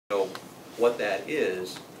what that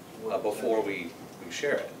is before we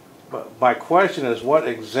share it. But my question is, what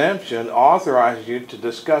exemption authorizes you to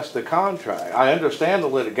discuss the contract? I understand the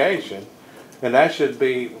litigation, and that should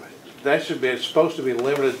be, it's supposed to be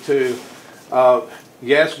limited to,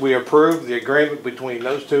 yes, we approve the agreement between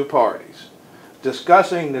those two parties.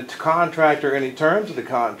 Discussing the contract or any terms of the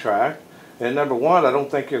contract, and number one, I don't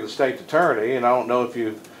think you're the state attorney, and I don't know if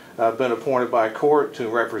you've been appointed by a court to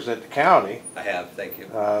represent the county. I have, thank you.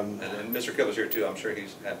 And Mr. Kible's here too, I'm sure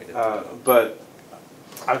he's happy to. But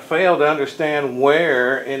I fail to understand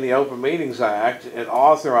where in the Open Meetings Act it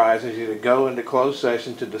authorizes you to go into closed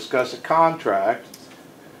session to discuss a contract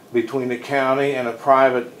between the county and a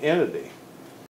private entity.